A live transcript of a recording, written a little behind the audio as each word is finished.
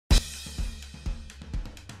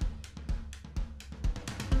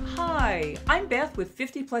Hi, I'm Beth with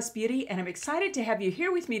 50 Plus Beauty, and I'm excited to have you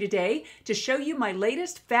here with me today to show you my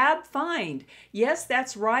latest fab find. Yes,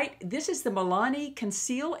 that's right. This is the Milani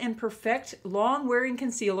Conceal Perfect Long Wearing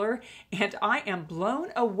Concealer, and I am blown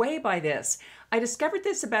away by this. I discovered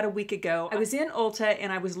this about a week ago. I was in Ulta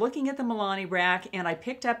and I was looking at the Milani rack and I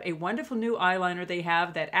picked up a wonderful new eyeliner they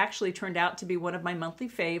have that actually turned out to be one of my monthly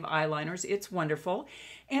fave eyeliners. It's wonderful.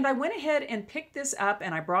 And I went ahead and picked this up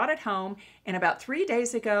and I brought it home, and about 3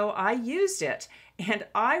 days ago I used it and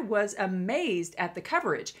I was amazed at the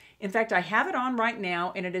coverage. In fact, I have it on right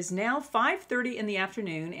now and it is now 5:30 in the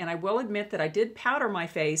afternoon, and I will admit that I did powder my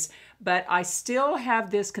face, but I still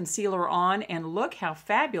have this concealer on and look how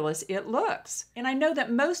fabulous it looks. And I know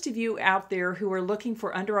that most of you out there who are looking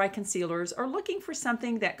for under eye concealers are looking for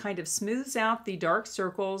something that kind of smooths out the dark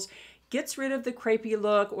circles, gets rid of the crepey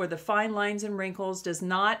look or the fine lines and wrinkles, does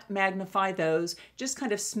not magnify those, just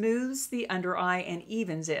kind of smooths the under eye and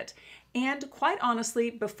evens it. And quite honestly,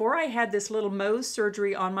 before I had this little Mohs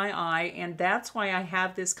surgery on my eye, and that's why I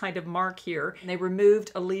have this kind of mark here, and they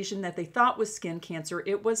removed a lesion that they thought was skin cancer.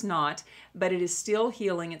 It was not, but it is still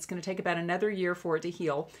healing. It's going to take about another year for it to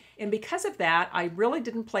heal. And because of that, I really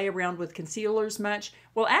didn't play around with concealers much.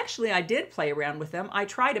 Well, actually, I did play around with them. I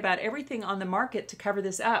tried about everything on the market to cover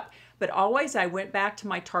this up, but always I went back to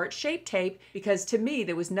my Tarte Shape Tape because to me,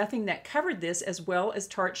 there was nothing that covered this as well as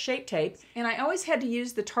Tarte Shape Tape. And I always had to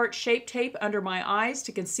use the Tarte Shape Tape under my eyes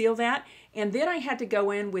to conceal that. And then I had to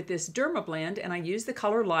go in with this Dermablend, and I used the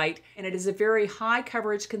color Light, and it is a very high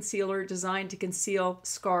coverage concealer designed to conceal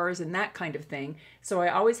scars and that kind of thing. So I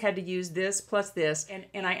always had to use this plus this,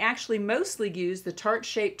 and I actually mostly used the Tarte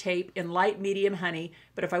Shape Tape in Light, Medium, Honey,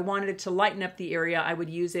 but if I wanted it to lighten up the area, I would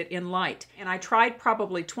use it in Light. And I tried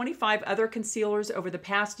probably 25 other concealers over the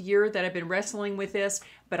past year that I've been wrestling with this,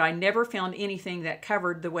 but I never found anything that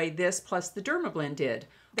covered the way this plus the Dermablend did.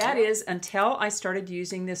 That is until I started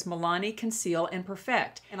using this Milani Conceal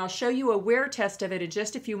Perfect. And I'll show you a wear test of it in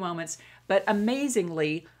just a few moments, but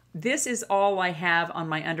amazingly, this is all I have on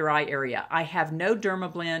my under eye area. I have no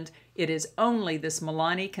Dermablend. It is only this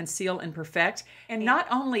Milani Conceal Perfect. And not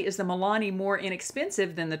only is the Milani more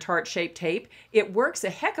inexpensive than the Tarte Shape Tape, it works a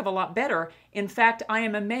heck of a lot better. In fact, I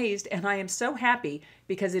am amazed and I am so happy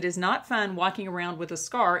because it is not fun walking around with a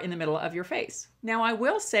scar in the middle of your face. Now, I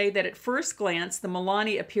will say that at first glance, the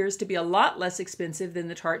Milani appears to be a lot less expensive than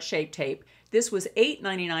the Tarte Shape Tape. This was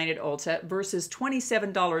 $8.99 at Ulta versus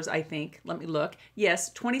 $27, I think. Let me look.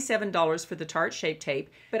 Yes, $27 for the Tarte Shape Tape.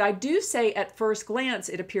 But I do say at first glance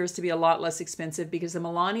it appears to be a lot less expensive because the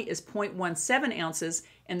Milani is 0.17 ounces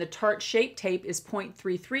and the Tarte Shape Tape is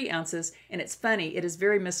 0.33 ounces. And it's funny, it is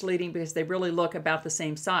very misleading because they really look about the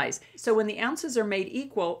same size. So when the ounces are made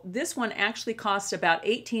equal, this one actually costs about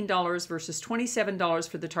 $18 versus $27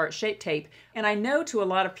 for the Tarte Shape Tape. And I know to a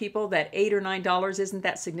lot of people that $8 or $9 isn't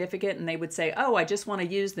that significant, and they would say, oh, I just want to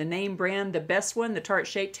use the name brand, the best one, the Tarte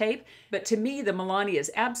Shape Tape. But to me, the Milani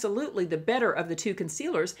is absolutely the better of the two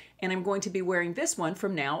concealers, and I'm going to be wearing this one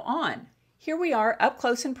from now on. Here we are up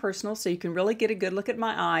close and personal so you can really get a good look at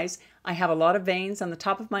my eyes. I have a lot of veins on the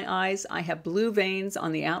top of my eyes. I have blue veins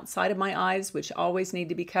on the outside of my eyes, which always need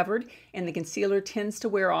to be covered, and the concealer tends to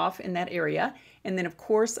wear off in that area. And then of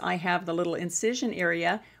course I have the little incision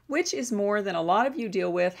area, which is more than a lot of you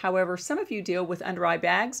deal with. However, some of you deal with under eye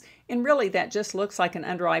bags, and really that just looks like an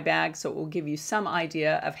under eye bag, so it will give you some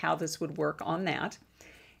idea of how this would work on that.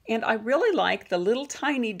 And I really like the little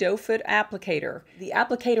tiny doe foot applicator. The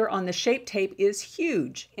applicator on the Shape Tape is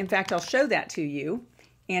huge. In fact, I'll show that to you.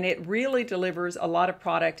 And it really delivers a lot of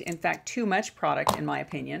product. In fact, too much product in my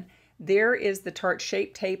opinion. There is the Tarte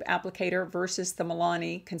Shape Tape applicator versus the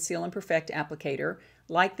Milani Conceal Perfect applicator.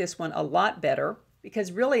 Like this one a lot better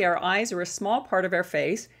because really our eyes are a small part of our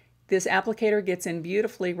face. This applicator gets in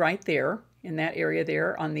beautifully right there in that area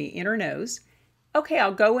there on the inner nose. Okay,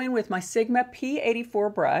 I'll go in with my Sigma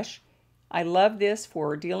P84 brush. I love this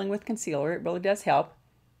for dealing with concealer. It really does help.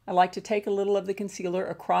 I like to take a little of the concealer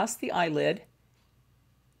across the eyelid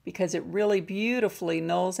because it really beautifully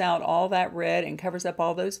nulls out all that red and covers up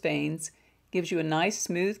all those veins. Gives you a nice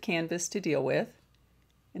smooth canvas to deal with.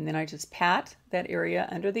 And then I just pat that area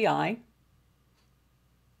under the eye.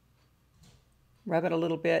 Rub it a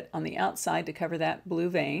little bit on the outside to cover that blue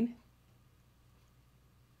vein.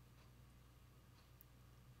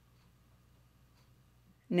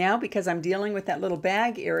 Now, because I'm dealing with that little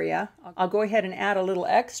bag area, I'll go ahead and add a little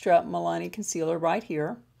extra Milani concealer right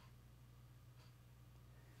here.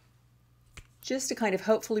 Just to kind of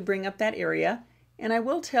hopefully bring up that area. And I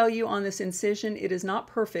will tell you on this incision, it is not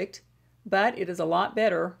perfect, but it is a lot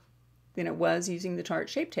better than it was using the Tarte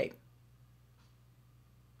Shape Tape.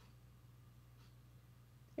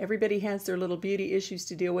 Everybody has their little beauty issues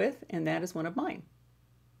to deal with, and that is one of mine.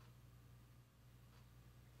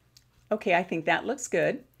 Okay, I think that looks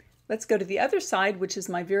good. Let's go to the other side, which is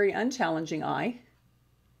my very unchallenging eye.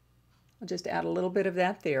 I'll just add a little bit of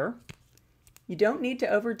that there. You don't need to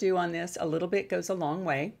overdo on this. A little bit goes a long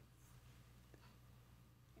way.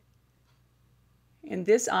 And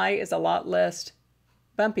this eye is a lot less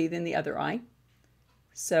bumpy than the other eye.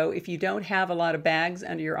 So if you don't have a lot of bags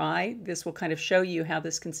under your eye, this will kind of show you how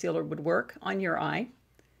this concealer would work on your eye.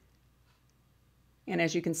 And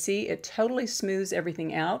as you can see, it totally smooths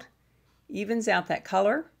everything out, evens out that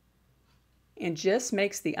color, and just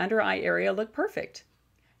makes the under eye area look perfect.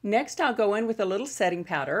 Next, I'll go in with a little setting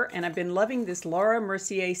powder, and I've been loving this Laura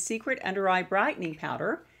Mercier Secret Under Eye Brightening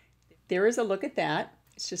Powder. There is a look at that.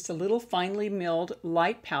 It's just a little finely milled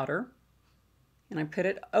light powder, and I put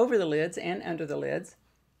it over the lids and under the lids.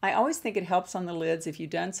 I always think it helps on the lids if you've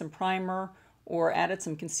done some primer or added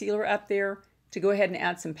some concealer up there to go ahead and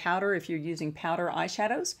add some powder if you're using powder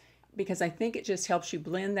eyeshadows, because I think it just helps you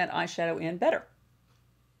blend that eyeshadow in better.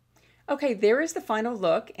 Okay, there is the final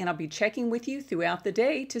look, and I'll be checking with you throughout the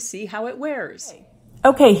day to see how it wears.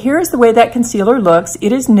 Okay, here's the way that concealer looks.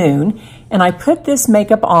 It is noon, and I put this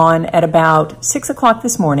makeup on at about 6 o'clock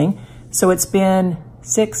this morning, so it's been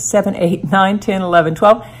 6, 7, 8, 9, 10, 11,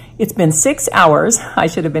 12. It's been 6 hours. I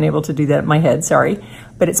should have been able to do that in my head, sorry.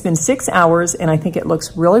 But it's been 6 hours, and I think it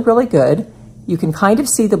looks really, really good. You can kind of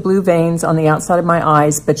see the blue veins on the outside of my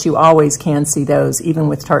eyes, but you always can see those, even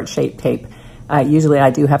with Tarte Shape Tape. Usually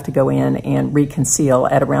I do have to go in and reconceal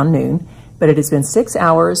at around noon. But it has been 6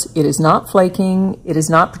 hours. It is not flaking. It is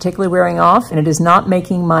not particularly wearing off, and it is not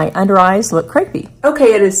making my under eyes look crepey.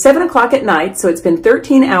 Okay, it is 7 o'clock at night, so it's been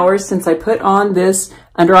 13 hours since I put on this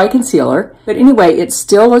under eye concealer. But anyway, it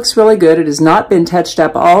still looks really good. It has not been touched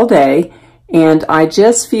up all day, and I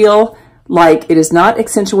just feel like it is not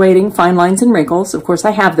accentuating fine lines and wrinkles. Of course,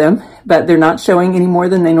 I have them, but they're not showing any more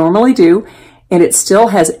than they normally do, and it still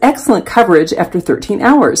has excellent coverage after 13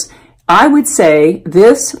 hours. I would say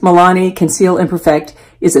this Milani Conceal Imperfect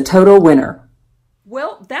is a total winner.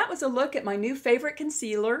 Well, that was a look at my new favorite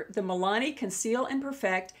concealer, the Milani Conceal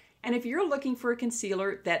Imperfect. And if you're looking for a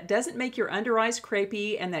concealer that doesn't make your under eyes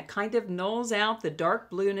crepey and that kind of nulls out the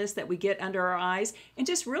dark blueness that we get under our eyes and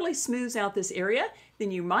just really smooths out this area,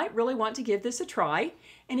 then you might really want to give this a try.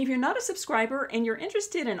 And if you're not a subscriber and you're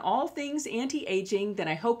interested in all things anti-aging, then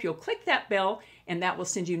I hope you'll click that bell, and that will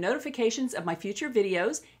send you notifications of my future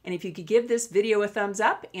videos. And if you could give this video a thumbs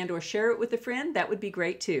up and or share it with a friend, that would be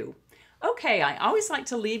great too. Okay, I always like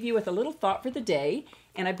to leave you with a little thought for the day,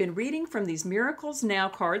 and I've been reading from these Miracles Now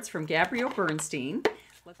cards from Gabrielle Bernstein.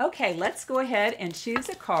 Okay, let's go ahead and choose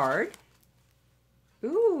a card.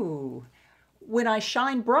 Ooh. When I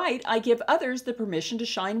shine bright, I give others the permission to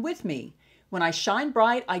shine with me. When I shine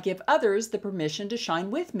bright, I give others the permission to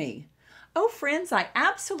shine with me. Oh, friends, I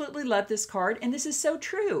absolutely love this card, and this is so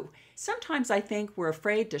true. Sometimes I think we're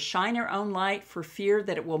afraid to shine our own light for fear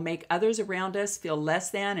that it will make others around us feel less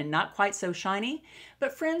than and not quite so shiny.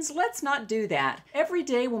 But friends, let's not do that. Every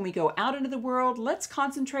day when we go out into the world, let's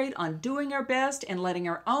concentrate on doing our best and letting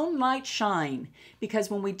our own light shine. Because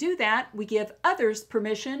when we do that, we give others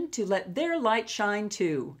permission to let their light shine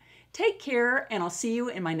too. Take care, and I'll see you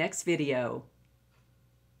in my next video.